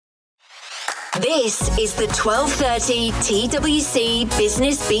This is the 12:30 TWC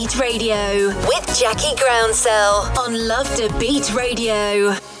Business Beat Radio with Jackie Groundsell on Love to Beat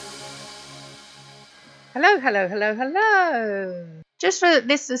Radio. Hello. Just for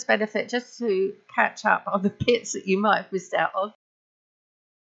listeners' benefit, just to catch up on the bits that you might have missed out on.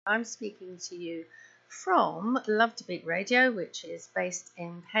 I'm speaking to you from Love to Beat Radio, which is based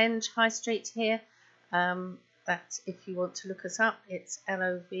in Penge High Street here. That if you want to look us up, it's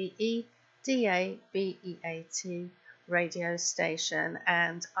LOVEDABEAT radio station.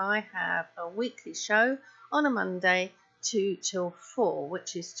 And I have a weekly show on a Monday, 2 till 4,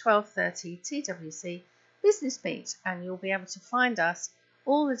 which is 12:30 TWC Business Beat. And you'll be able to find us,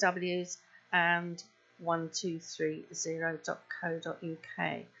 all the W's, and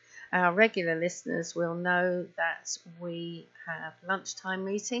 1230.co.uk. Our regular listeners will know that we have lunchtime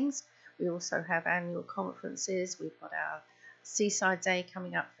meetings. We also have annual conferences. We've got our Seaside Day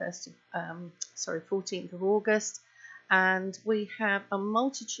coming up 14th of August. And we have a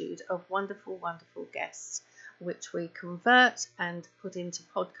multitude of wonderful, wonderful guests, which we convert and put into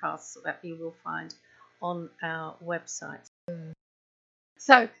podcasts that you will find on our website.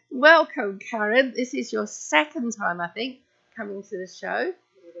 So, welcome, Karen. This is your second time, I think, coming to the show.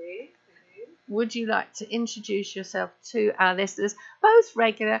 Would you like to introduce yourself to our listeners, both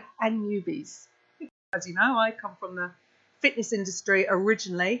regular and newbies? As you know, I come from the fitness industry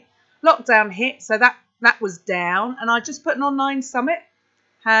originally. Lockdown hit, so that was down, and I just put an online summit.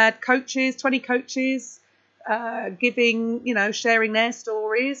 Had coaches, 20 coaches, sharing their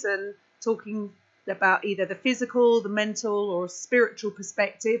stories and talking about either the physical, the mental, or spiritual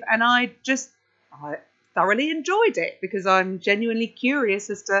perspective. And I thoroughly enjoyed it because I'm genuinely curious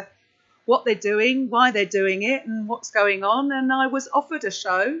as to what they're doing, why they're doing it, and what's going on. And I was offered a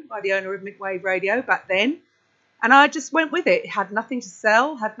show by the owner of Midwave Radio back then, and I just went with it. Had nothing to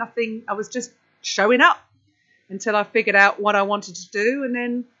sell, had nothing. I was just showing up until I figured out what I wanted to do. And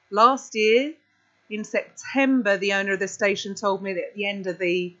then last year, in September, the owner of the station told me that at the end of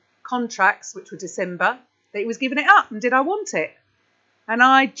the contracts, which were December, that he was giving it up, and did I want it? And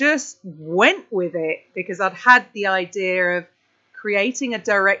I just went with it because I'd had the idea of creating a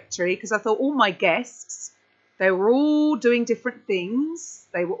directory, because I thought all my guests, they were all doing different things.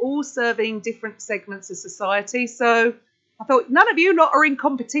 They were all serving different segments of society. So I thought, none of you lot are in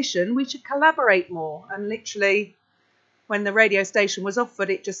competition. We should collaborate more. And literally, when the radio station was offered,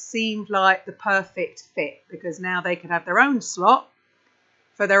 it just seemed like the perfect fit, because now they could have their own slot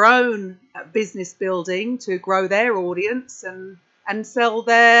for their own business building to grow their audience and sell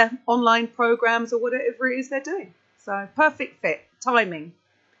their online programs or whatever it is they're doing. So perfect fit, timing.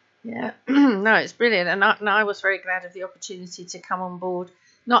 Yeah, no, it's brilliant. And I was very glad of the opportunity to come on board,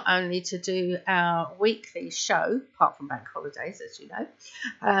 not only to do our weekly show, apart from bank holidays, as you know,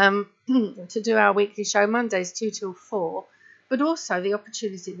 to do our weekly show Mondays 2 till 4, but also the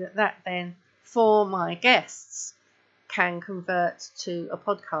opportunity that then for my guests can convert to a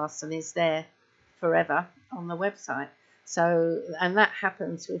podcast and is there forever on the website. So, and that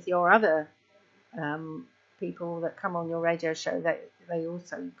happens with your other people that come on your radio show, that they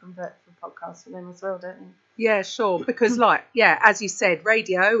also convert to podcasts for them as well, don't you? Yeah, sure. Because as you said,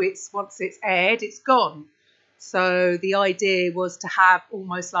 radio, once it's aired, it's gone. So the idea was to have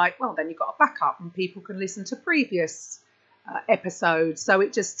almost then you've got a backup and people can listen to previous episodes. So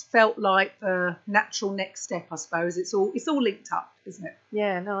it just felt like the natural next step, I suppose. It's all linked up, isn't it?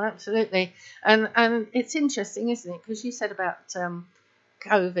 Yeah, no, absolutely. And it's interesting, isn't it? Because you said about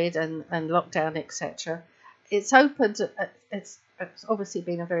COVID and lockdown, etc. It's opened. It's obviously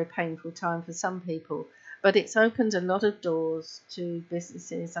been a very painful time for some people, but it's opened a lot of doors to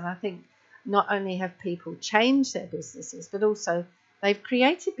businesses. And I think not only have people changed their businesses, but also they've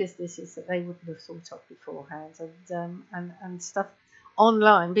created businesses that they wouldn't have thought of beforehand, and stuff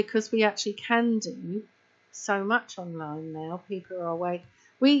online, because we actually can do so much online now. People are awake.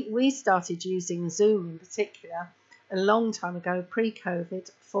 We started using Zoom in particular a long time ago, pre-COVID,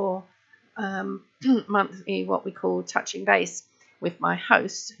 for monthly, what we call touching base with my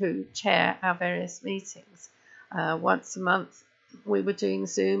host, who chair our various meetings. Once a month, we were doing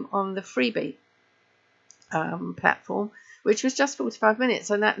Zoom on the Freebie platform, which was just 45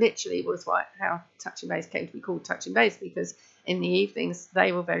 minutes. And that literally was how touching base came to be called touching base, because in the evenings,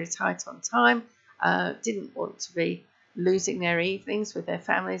 they were very tight on time, didn't want to be losing their evenings with their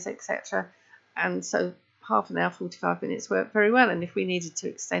families, etc. And so half an hour, 45 minutes worked very well. And if we needed to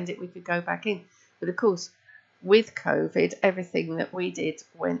extend it, we could go back in. But of course, with COVID, everything that we did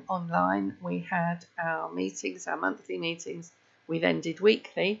went online. We had our meetings, our monthly meetings. We then did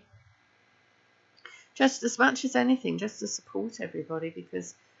weekly, just as much as anything, just to support everybody,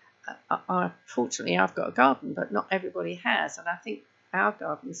 because fortunately, I've got a garden, but not everybody has. And I think our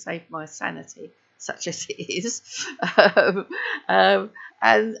garden saved my sanity, such as it is. um,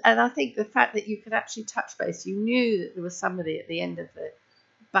 and I think the fact that you could actually touch base, you knew that there was somebody at the end of the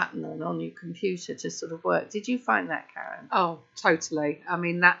button and on your computer to sort of work. Did you find that, Karen? Oh, totally. I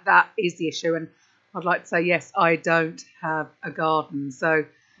mean, that is the issue. And I'd like to say, yes, I don't have a garden. So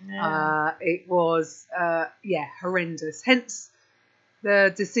it was, horrendous. Hence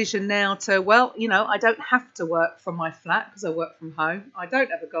the decision now to, well, I don't have to work from my flat because I work from home. I don't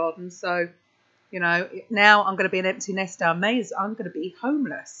have a garden. So, now I'm going to be an empty nester. I'm going to be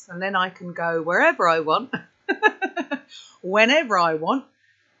homeless. And then I can go wherever I want, whenever I want.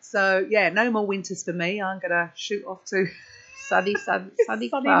 So, yeah, no more winters for me. I'm going to shoot off to sunny Mexico.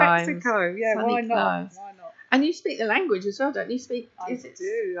 Yeah, sunny why not? climes. Why not? And you speak the language as well, don't you? I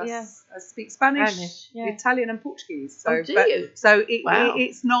do. Yeah. I speak Spanish, yeah. Italian, and Portuguese. So, do you? So Wow.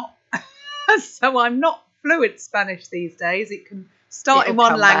 it's not. So I'm not fluent Spanish these days. It can start It'll in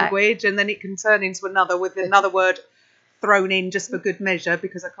one come back. language and then it can turn into another with another word thrown in just for good measure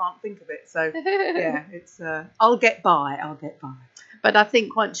because I can't think of it. So yeah, it's. I'll get by. But I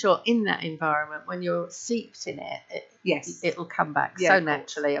think once you're in that environment, when you're seeped in it, Yes. it'll come back Yeah, so of course.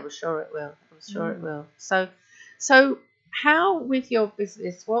 naturally. I'm sure it will. It will. So how with your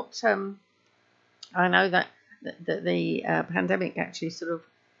business? What I know that the pandemic actually sort of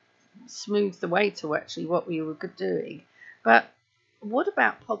smoothed the way to actually what we were doing. But what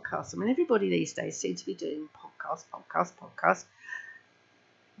about podcasts? I mean, everybody these days seems to be doing podcasts.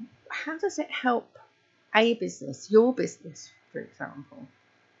 How does it help a business, your business, for example?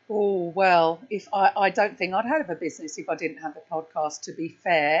 Oh, well, if I don't think I'd have a business if I didn't have a podcast, to be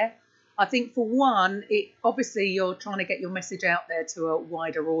fair. I think for one, obviously you're trying to get your message out there to a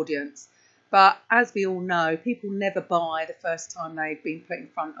wider audience. But as we all know, people never buy the first time they've been put in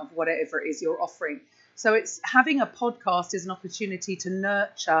front of whatever it is you're offering. So it's having a podcast is an opportunity to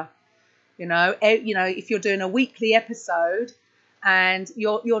nurture, if you're doing a weekly episode and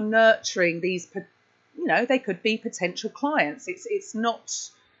you're nurturing these, they could be potential clients. It's not,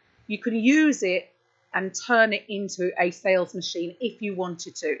 you can use it and turn it into a sales machine if you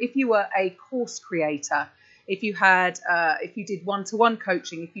wanted to. If you were a course creator, if you did one-to-one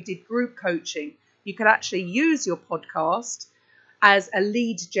coaching, if you did group coaching, you could actually use your podcast as a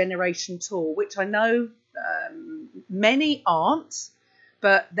lead generation tool, which I know many aren't,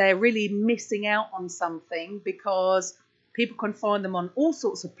 but they're really missing out on something because people can find them on all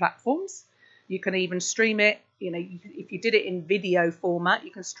sorts of platforms. You can even stream it, if you did it in video format,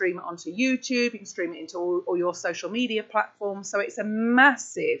 you can stream it onto YouTube, you can stream it into all your social media platforms. So it's a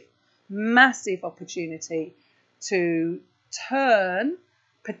massive, massive opportunity to turn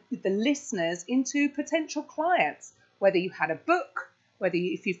the listeners into potential clients. Whether you had a book,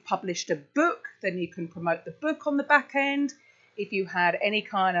 if you've published a book, then you can promote the book on the back end. If you had any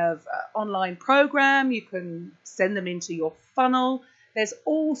kind of online program, you can send them into your funnel. There's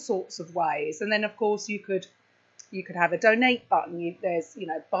all sorts of ways. And then, of course, you could have a donate button. There's,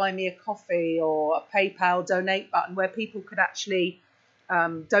 buy me a coffee or a PayPal donate button where people could actually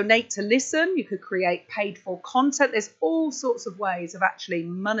donate to listen. You could create paid for content. There's all sorts of ways of actually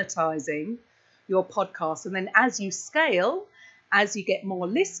monetizing your podcast. And then as you scale, as you get more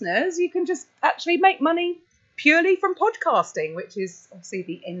listeners, you can just actually make money purely from podcasting, which is obviously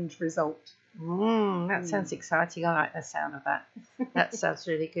the end result. That sounds exciting. I like the sound of that. That sounds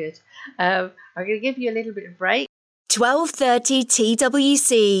really good. I'm going to give you a little bit of break. 12:30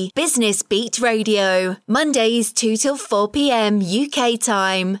 TWC Business Beat Radio. Mondays 2 till 4 p.m. UK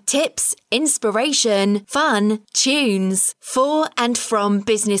time. Tips, inspiration, fun, tunes. For and from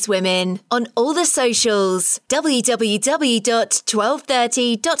businesswomen. On all the socials.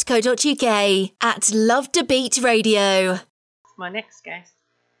 www.1230.co.uk. At Love to Beat Radio. My next guest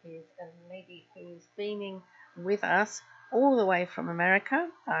is a lady who's beaming with us all the way from America.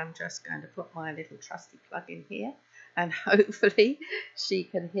 I'm just going to put my little trusty plug in here. And hopefully she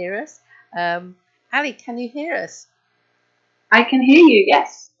can hear us. Ali, can you hear us? I can hear you,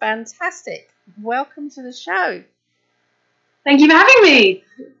 yes. Fantastic. Welcome to the show. Thank you for having me.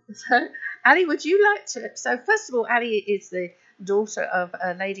 So, Ali, would you like to... So, first of all, Ali is the daughter of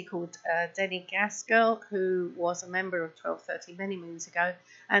a lady called Denny Gaskell, who was a member of 1230 many moons ago.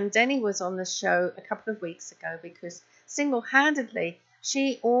 And Denny was on the show a couple of weeks ago because single-handedly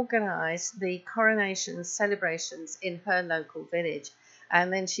she organised the coronation celebrations in her local village.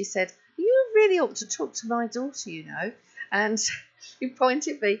 And then she said, you really ought to talk to my daughter, And she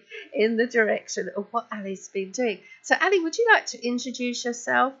pointed me in the direction of what Ali's been doing. So, Ali, would you like to introduce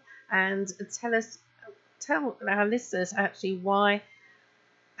yourself and tell our listeners actually why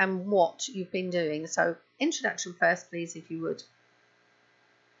and what you've been doing. So introduction first, please, if you would.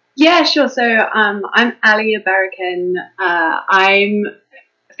 Yeah, sure. So I'm Ali Abarakan. I'm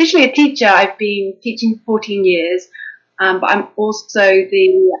officially a teacher. I've been teaching for 14 years, but I'm also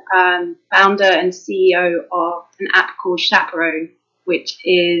the founder and CEO of an app called Chaperone, which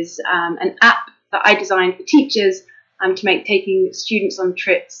is an app that I designed for teachers to make taking students on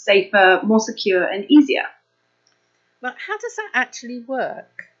trips safer, more secure, and easier. But how does that actually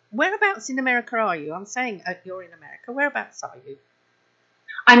work? Whereabouts in America are you? I'm saying you're in America. Whereabouts are you?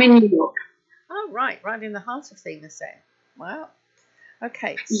 I'm in New York. Oh, right in the heart of things then. Wow.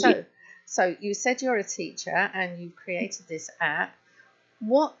 Okay, Yeah. so you said you're a teacher and you've created this app.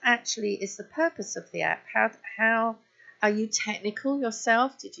 What actually is the purpose of the app? How are you technical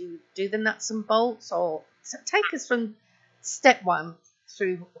yourself? Did you do the nuts and bolts, or so take us from step one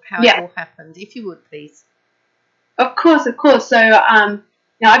through how it all happened, if you would, please. Of course. So,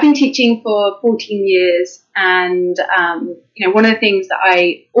 now I've been teaching for 14 years, and one of the things that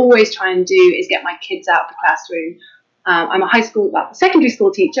I always try and do is get my kids out of the classroom. I'm a secondary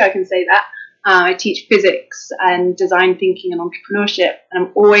school teacher, I can say that. I teach physics and design thinking and entrepreneurship, and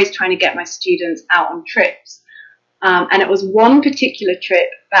I'm always trying to get my students out on trips. And it was one particular trip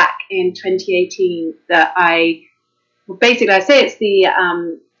back in 2018 that I say it's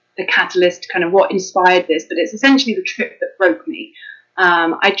the catalyst, kind of what inspired this, but it's essentially the trip that broke me.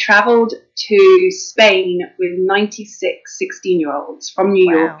 I travelled to Spain with 96 16-year-olds from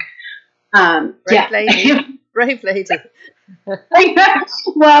New York. Brave lady. Brave lady.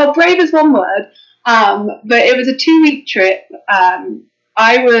 Well, brave is one word, but it was a 2-week trip.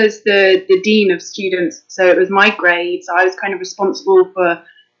 I was the dean of students, so it was my grade, so I was kind of responsible for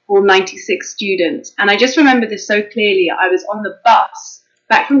all 96 students. And I just remember this so clearly. I was on the bus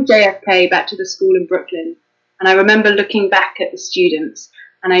back from JFK back to the school in Brooklyn, and I remember looking back at the students,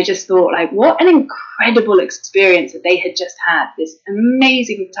 and I just thought, like, what an incredible experience that they had just had, this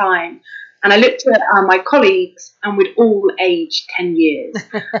amazing time. And I looked at my colleagues, and we'd all aged 10 years.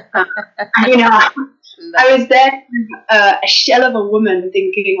 I was there, a shell of a woman,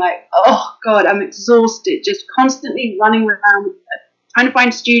 thinking like, oh God, I'm exhausted, just constantly running around, trying to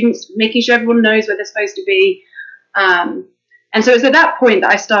find students, making sure everyone knows where they're supposed to be. And so it was at that point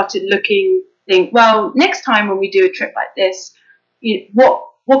that I started think, well, next time when we do a trip like this,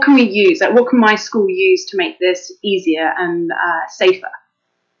 what can we use? Like, what can my school use to make this easier and safer?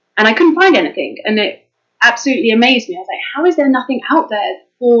 And I couldn't find anything, and it absolutely amazed me. I was like, how is there nothing out there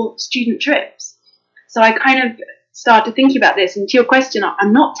for student trips? So I kind of started thinking about this, and to your question,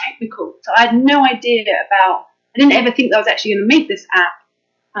 I'm not technical, so I had no idea I didn't ever think that I was actually going to make this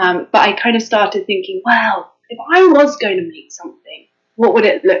app, but I kind of started thinking, well, if I was going to make something, what would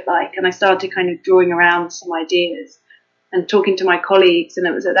it look like? And I started kind of drawing around some ideas and talking to my colleagues, and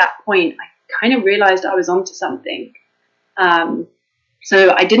it was at that point I kind of realised I was onto something.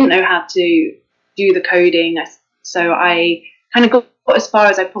 So I didn't know how to do the coding, so I kind of got as far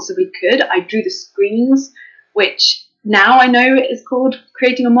as I possibly could. I drew the screens, which now I know is called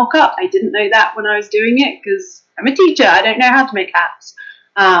creating a mock-up. I didn't know that when I was doing it because I'm a teacher. I don't know how to make apps,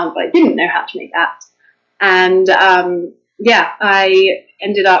 but I didn't know how to make apps. And I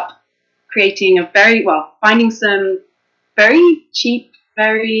ended up finding some very cheap,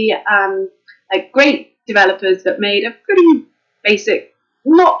 very great developers that made a pretty basic,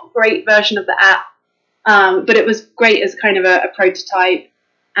 not great version of the app, but it was great as kind of a prototype.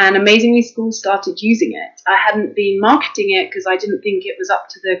 And amazingly, schools started using it. I hadn't been marketing it because I didn't think it was up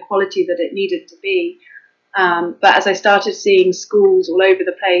to the quality that it needed to be. But as I started seeing schools all over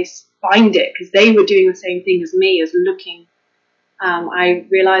the place find it because they were doing the same thing as me, as looking, I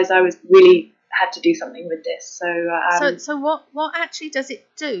realised I was really had to do something with this. So what actually does it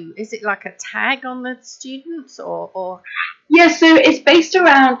do? Is it like a tag on the students, or? Yeah, so it's based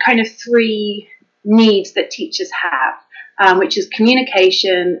around kind of 3 needs that teachers have, which is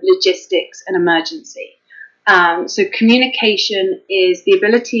communication, logistics, and emergency. So communication is the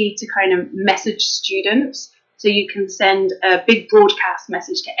ability to kind of message students. So you can send a big broadcast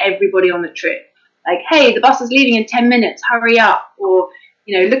message to everybody on the trip, like, hey, the bus is leaving in 10 minutes, hurry up, or,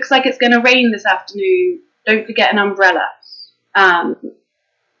 looks like it's going to rain this afternoon, don't forget an umbrella.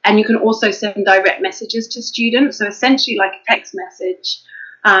 And you can also send direct messages to students, so essentially like a text message.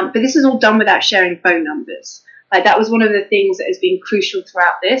 But this is all done without sharing phone numbers. Like, that was one of the things that has been crucial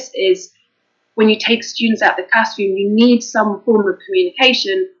throughout this, is when you take students out of the classroom, you need some form of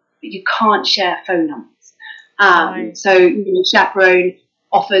communication, but you can't share phone numbers. Right. So Chaperone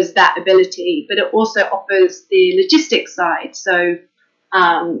offers that ability, but it also offers the logistics side. So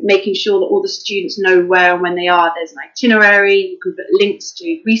making sure that all the students know where and when they are. There's an itinerary, you can put links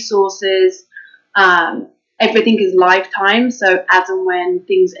to resources. Everything is lifetime, so as and when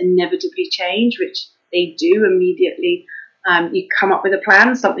things inevitably change, which they do immediately, you come up with a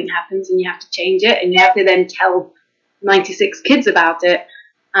plan, something happens and you have to change it, and you have to then tell 96 kids about it.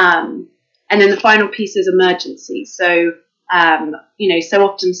 And then the final piece is emergency. So, so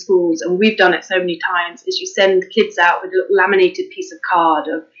often schools, and we've done it so many times, is you send kids out with a little laminated piece of card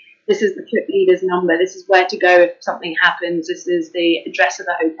of, this is the trip leader's number, this is where to go if something happens, this is the address of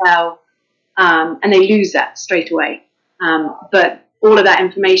the hotel, and they lose that straight away. But all of that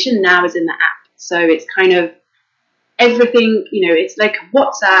information now is in the app. So it's kind of everything, it's like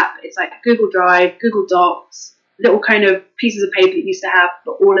WhatsApp, it's like Google Drive, Google Docs, little kind of pieces of paper that you used to have,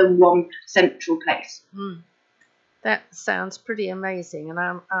 but all in one central place. That sounds pretty amazing. And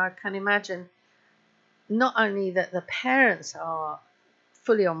I can imagine not only that the parents are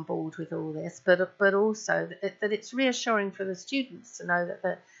fully on board with all this, but also that it's reassuring for the students to know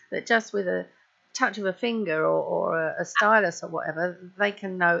that just with a touch of a finger or a stylus or whatever, they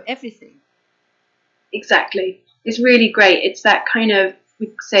can know everything. Exactly. It's really great. It's that kind of,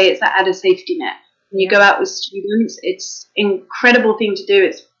 we say it's that added safety net. When you go out with students, it's an incredible thing to do.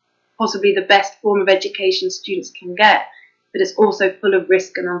 It's possibly the best form of education students can get, but it's also full of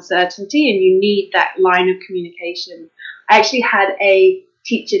risk and uncertainty, and you need that line of communication. I actually had a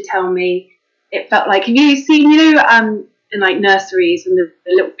teacher tell me, it felt like, have you seen, in like nurseries, and the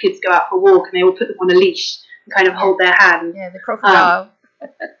little kids go out for a walk and they all put them on a leash and kind of hold their hand. Yeah, the crocodile.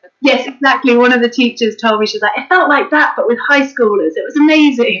 Yes, exactly. One of the teachers told me, she was like, it felt like that, but with high schoolers. It was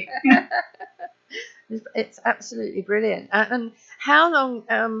amazing. It's absolutely brilliant. And how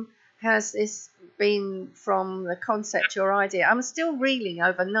long has this been from the concept, your idea? I'm still reeling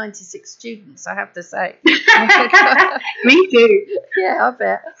over 96 students, I have to say. Me too. Yeah, I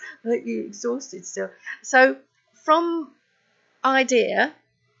bet. That you're exhausted still. So from idea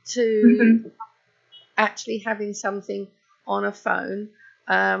to actually having something on a phone,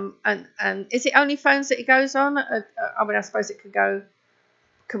 and is it only phones that it goes on? I suppose it could go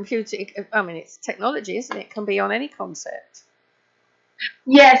computer. It's technology, isn't it? It can be on any concept.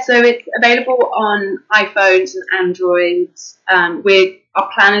 Yeah, so it's available on iPhones and Androids. Our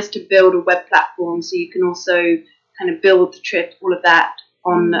plan is to build a web platform, so you can also kind of build the trip, all of that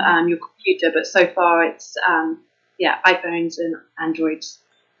on your computer. But so far, it's iPhones and Androids.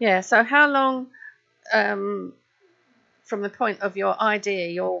 Yeah. So how long, from the point of your idea,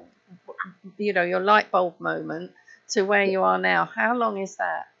 your light bulb moment to where you are now, how long is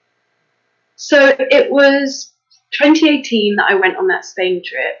that? So it was 2018 that I went on that Spain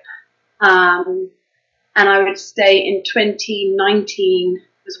trip, and I would say in 2019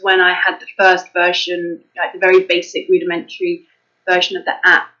 was when I had the first version, like the very basic rudimentary version of the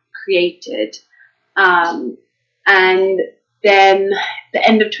app created, and then the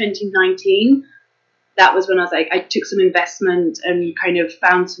end of 2019, that was when I was like, I took some investment and kind of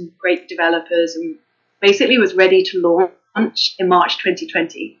found some great developers and basically was ready to launch in March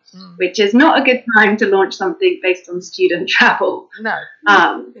 2020, which is not a good time to launch something based on student travel. No.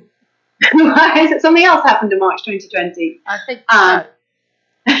 Why is it something else happened in March 2020? I think so.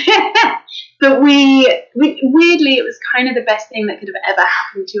 But weirdly, it was kind of the best thing that could have ever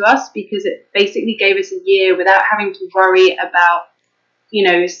happened to us, because it basically gave us a year without having to worry about,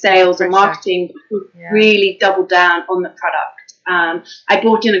 sales and marketing. Really doubled down on the product. I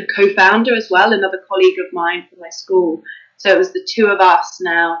brought in a co-founder as well, another colleague of mine from my school. So it was the two of us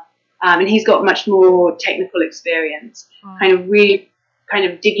now, and he's got much more technical experience, kind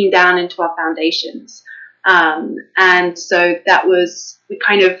of digging down into our foundations. And so that was, we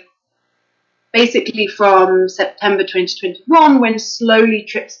kind of basically from September 2021, when slowly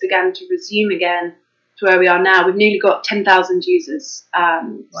trips began to resume again, to where we are now. We've nearly got 10,000 users.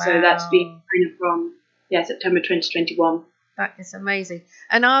 So that's been kind of from September 2021. That is amazing.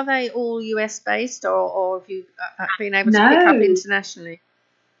 And are they all US based, or have you been able to pick up internationally?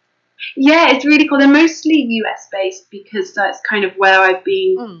 Yeah, it's really cool. They're mostly US based, because that's kind of where I've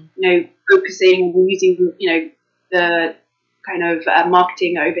been, focusing and using, the kind of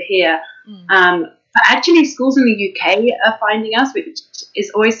marketing over here. But actually, schools in the UK are finding us, which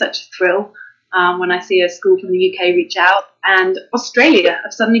is always such a thrill when I see a school from the UK reach out. And Australia,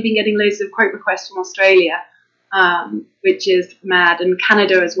 I've suddenly been getting loads of quote requests from Australia, which is mad, and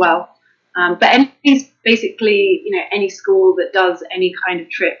Canada as well. But basically, any school that does any kind of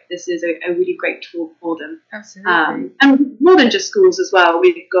trip, this is a really great tool for them. Absolutely. And more than just schools as well.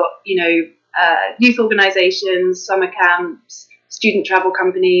 We've got, youth organisations, summer camps, student travel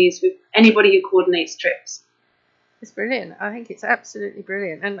companies, with anybody who coordinates trips. It's brilliant. I think it's absolutely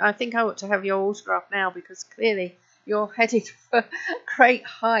brilliant. And I think I ought to have your autograph now, because clearly you're headed for great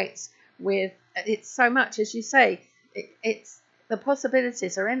heights with it's so much, as you say, it's the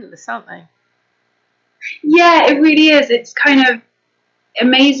possibilities are endless, aren't they? Yeah, it really is. It's kind of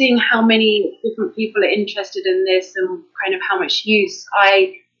amazing how many different people are interested in this and kind of how much use.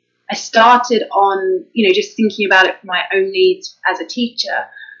 I started on, just thinking about it for my own needs as a teacher,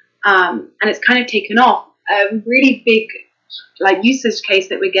 and it's kind of taken off. A really big usage case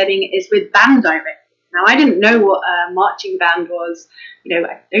that we're getting is with band directors. Now, I didn't know what a marching band was. I don't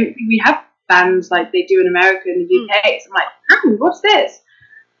think we have bands like they do in America and the UK. So I'm like, what's this?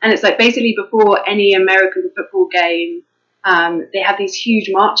 And it's like basically before any American football game, they have these huge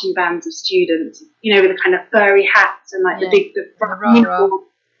marching bands of students, with the kind of furry hats and the front uniform.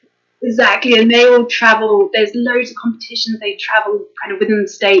 Exactly, and they all travel. There's loads of competitions. They travel kind of within the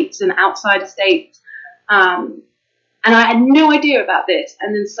states and outside of states. And I had no idea about this.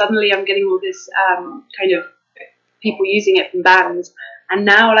 And then suddenly I'm getting all this kind of people using it from bands. And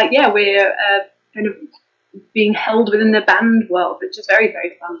now, we're kind of being held within the band world, which is very,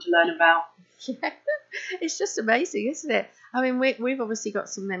 very fun to learn about. Yeah, it's just amazing, isn't it? I mean, we've obviously got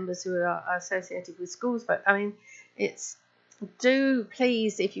some members who are associated with schools, but I mean, do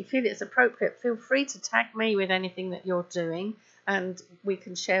please, if you feel it's appropriate, feel free to tag me with anything that you're doing, and we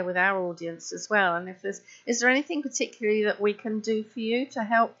can share with our audience as well. And is there anything particularly that we can do for you to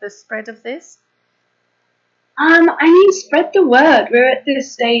help the spread of this? Spread the word. We're at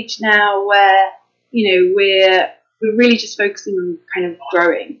this stage now where, we're really just focusing on kind of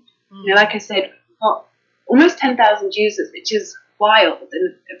growing. Like I said, we've got almost 10,000 users, which is wild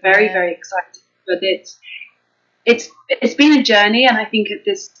and very, very exciting. But it's been a journey, and I think at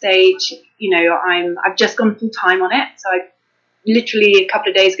this stage, I've just gone full time on it. So I literally a couple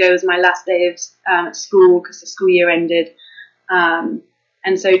of days ago was my last day of school, because the school year ended, and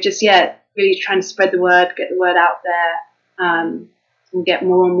so just really trying to spread the word, get the word out there, and get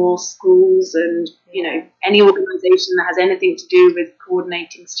more and more schools and any organisation that has anything to do with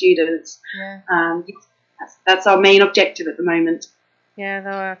coordinating students. That's our main objective at the moment. Yeah,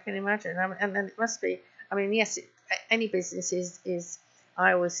 no, I can imagine. And it must be. I mean, yes, any business is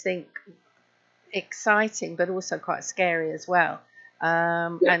I always think exciting, but also quite scary as well.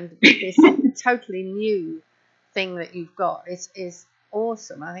 And this totally new thing that you've got is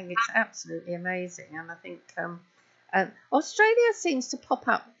awesome. I think it's absolutely amazing, and I think Australia seems to pop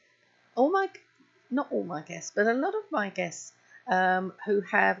up. Not all my guests, but a lot of my guests who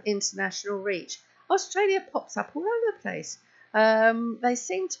have international reach. Australia pops up all over the place. They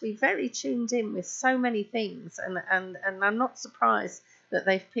seem to be very tuned in with so many things, and I'm not surprised that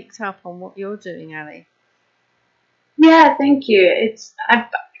they've picked up on what you're doing, Ali. Yeah, thank you.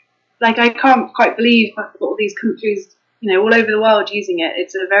 I can't quite believe I've got all these countries, all over the world using it.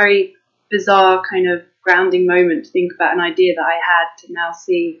 It's a very bizarre kind of grounding moment to think about an idea that I had to now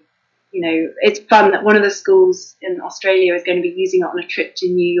see. It's fun that one of the schools in Australia is going to be using it on a trip to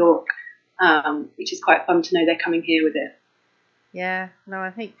New York, which is quite fun to know they're coming here with it. Yeah, no,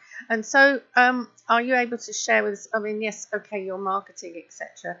 I think. And so, are you able to share with us? I mean, yes, okay, your marketing,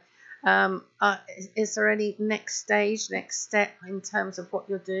 etc. Is there any next step in terms of what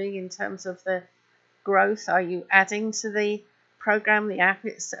you're doing in terms of the growth? Are you adding to the program, the app?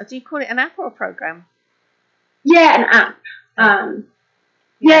 Do you call it an app or a program? Yeah, an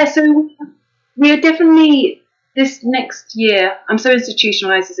app. So we're definitely this next year. I'm so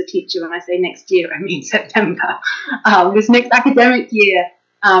institutionalized as a teacher. When I say next year, I mean September. This next academic year,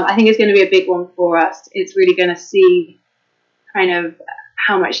 I think is going to be a big one for us. It's really going to see kind of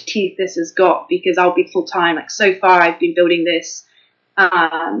how much teeth this has got, because I'll be full time. So far, I've been building this.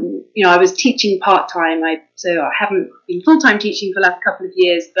 I was teaching part time, so I haven't been full time teaching for the last couple of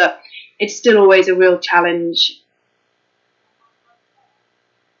years, but it's still always a real challenge.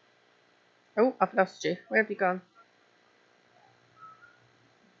 Oh, I've lost you. Where have you gone?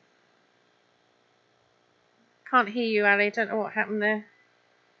 Can't hear you, Ali. Don't know what happened there.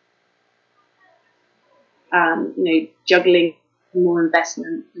 Juggling more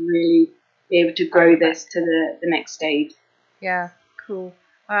investment and really be able to grow this to the next stage. Yeah, cool.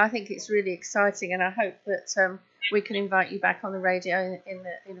 I think it's really exciting, and I hope that we can invite you back on the radio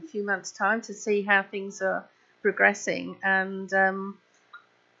in a few months' time to see how things are progressing. And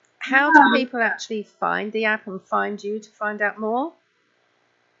how do people actually find the app and find you to find out more?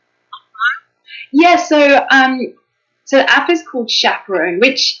 Yeah, so the app is called Chaperone,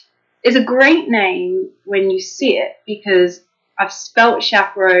 which is a great name when you see it, because I've spelt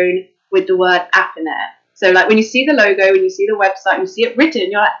chaperone with the word app in it. So like when you see the logo, when you see the website, and you see it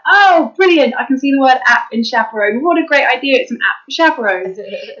written, you're like, oh, brilliant, I can see the word app in chaperone. What a great idea, it's an app for chaperones.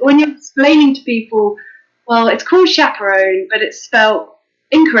 When you're explaining to people, well, it's called chaperone, but it's spelled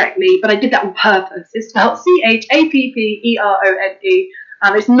incorrectly, but I did that on purpose. It's spelled CHAPPERONE.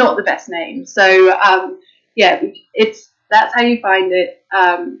 It's not the best name. So that's how you find it.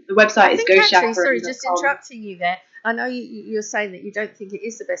 The website is Go Chaperone. Sorry, just interrupting you there. I know you're saying that you don't think it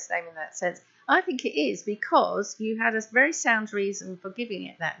is the best name in that sense. I think it is, because you had a very sound reason for giving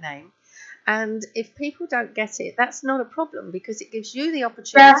it that name. And if people don't get it, that's not a problem, because it gives you the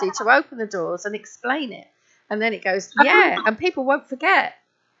opportunity to open the doors and explain it. And then it goes, and people won't forget.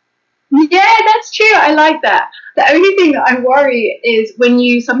 Yeah, that's true. I like that. The only thing that I worry is when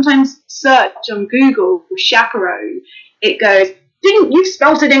you sometimes search on Google chaperone, it goes, you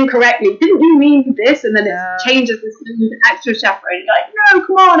spelt it incorrectly. Didn't you mean this? And then it changes this to actual chaperone. You're like, no,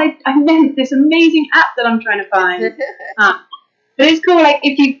 come on. I meant this amazing app that I'm trying to find. But it's cool. Like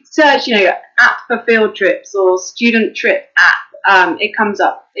if you search, app for field trips or student trip app, it comes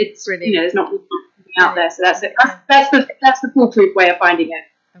up. It's brilliant. There's not something out there. So that's it. That's the foolproof way of finding it.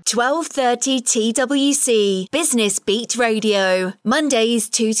 12:30 TWC Business Beat Radio. Mondays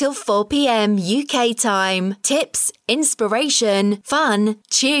 2 till 4 p.m. UK time. Tips, inspiration, fun,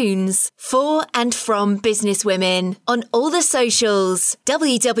 tunes for and from businesswomen on all the socials.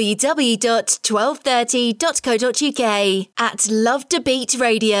 www.1230.co.uk at Love to Beat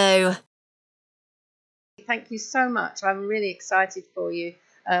Radio. Thank you so much. I'm really excited for you.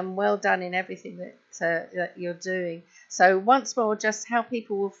 Well done in everything that you're doing. So once more, just how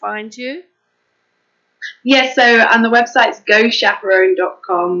people will find you. Yes, so on the website's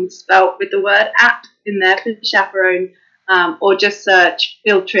gochaperone.com, spelled with the word app in there for chaperone, or just search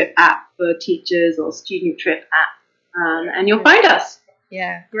field trip app for teachers or student trip app, and you'll find us.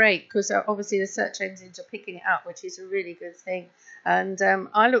 Yeah, great, because obviously the search engines are picking it up, which is a really good thing. And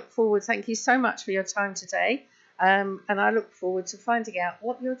I look forward, thank you so much for your time today. And I look forward to finding out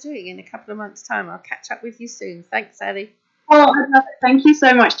what you're doing in a couple of months' time. I'll catch up with you soon. Thanks, Ali. Oh, I love it. Thank you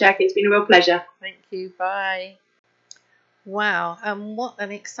so much, Jackie. It's been a real pleasure. Thank you. Bye. Wow, what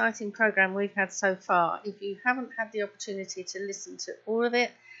an exciting programme we've had so far. If you haven't had the opportunity to listen to all of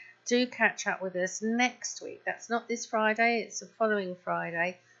it, do catch up with us next week. That's not this Friday, it's the following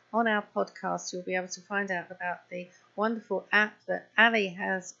Friday. On our podcast, you'll be able to find out about the wonderful app that Ali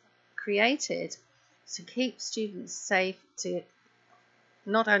has created to keep students safe, to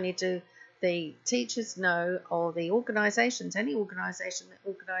not only do the teachers know, or the organisations, any organisation that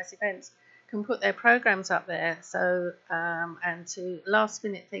organise events can put their programmes up there, so and to last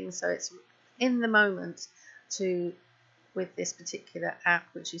minute things, so it's in the moment with this particular app,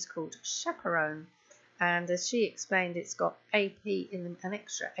 which is called Chaperone. And as she explained, it's got an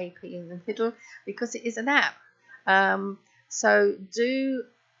extra AP in the middle, because it is an app. So do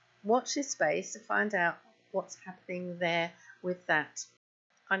watch this space to find out what's happening there with that.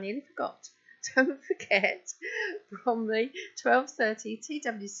 I nearly forgot. Don't forget, Bromley, 12:30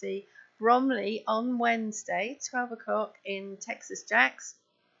 TWC, Bromley on Wednesday, 12 o'clock in Texas Jacks.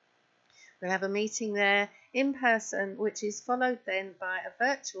 We'll have a meeting there in person, which is followed then by a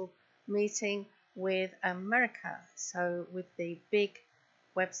virtual meeting with America, so with the big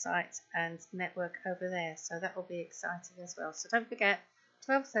website and network over there. So that will be exciting as well. So don't forget,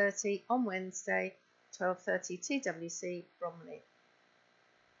 12:30 on Wednesday, 12:30 TWC, Bromley.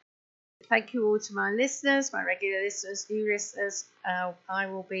 Thank you all to my listeners, my regular listeners, new listeners. I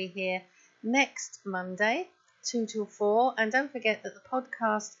will be here next Monday, 2 till 4. And don't forget that the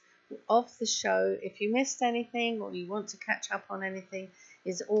podcast of the show, if you missed anything or you want to catch up on anything,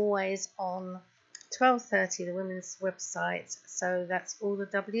 is always on 12:30, the women's website. So that's all the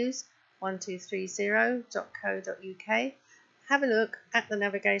W's, 1230.co.uk. Have a look at the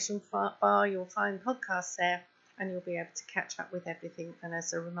navigation bar. You'll find podcasts there, and you'll be able to catch up with everything. And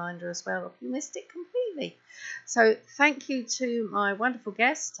as a reminder as well, if you missed it completely. So thank you to my wonderful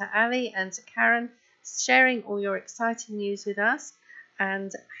guests, to Ali and to Karen, sharing all your exciting news with us.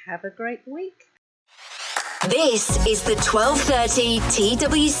 And have a great week. This is the 12:30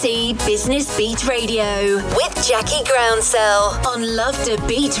 TWC Business Beat Radio with Jackie Groundsell on Love to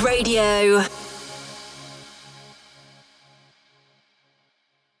Beat Radio.